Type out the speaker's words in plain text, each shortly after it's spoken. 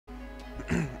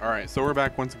Alright, so we're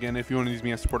back once again. If you want to use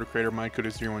me as supporter creator, my code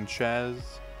is 01Chaz.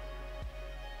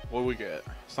 What do we get?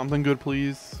 Something good,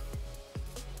 please.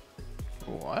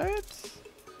 What?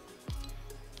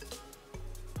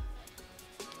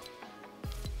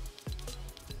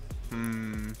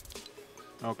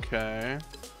 Okay.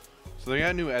 So they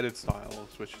got new edit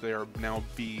styles, which they are now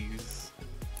bees.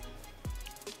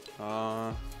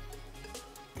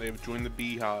 They've joined the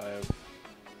beehive.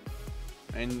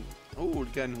 And oh,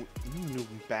 again, new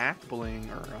back bling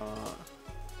or oh,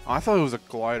 I thought it was a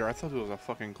glider. I thought it was a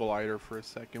fucking glider for a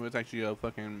second. It was actually a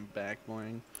fucking back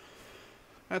bling.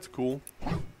 That's cool.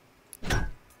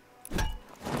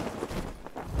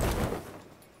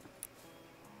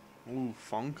 Ooh,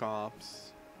 Funk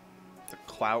Ops. The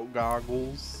clout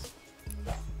goggles.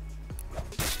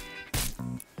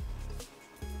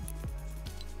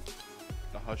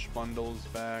 The Hush bundle's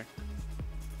back.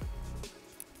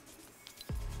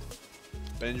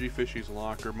 Benji Fishy's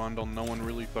locker bundle. No one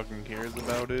really fucking cares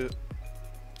about it.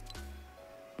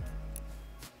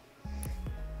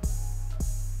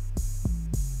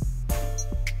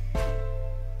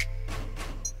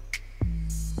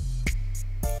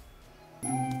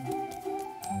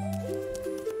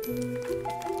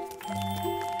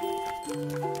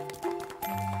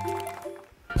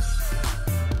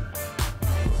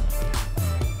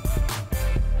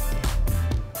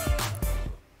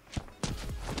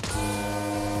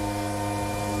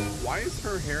 Why is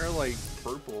her hair like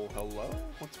purple? Hello?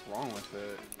 What's wrong with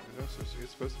it?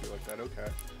 It's supposed to be like that. Okay.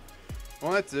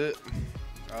 Well, that's it.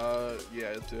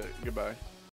 Yeah, that's it. Goodbye.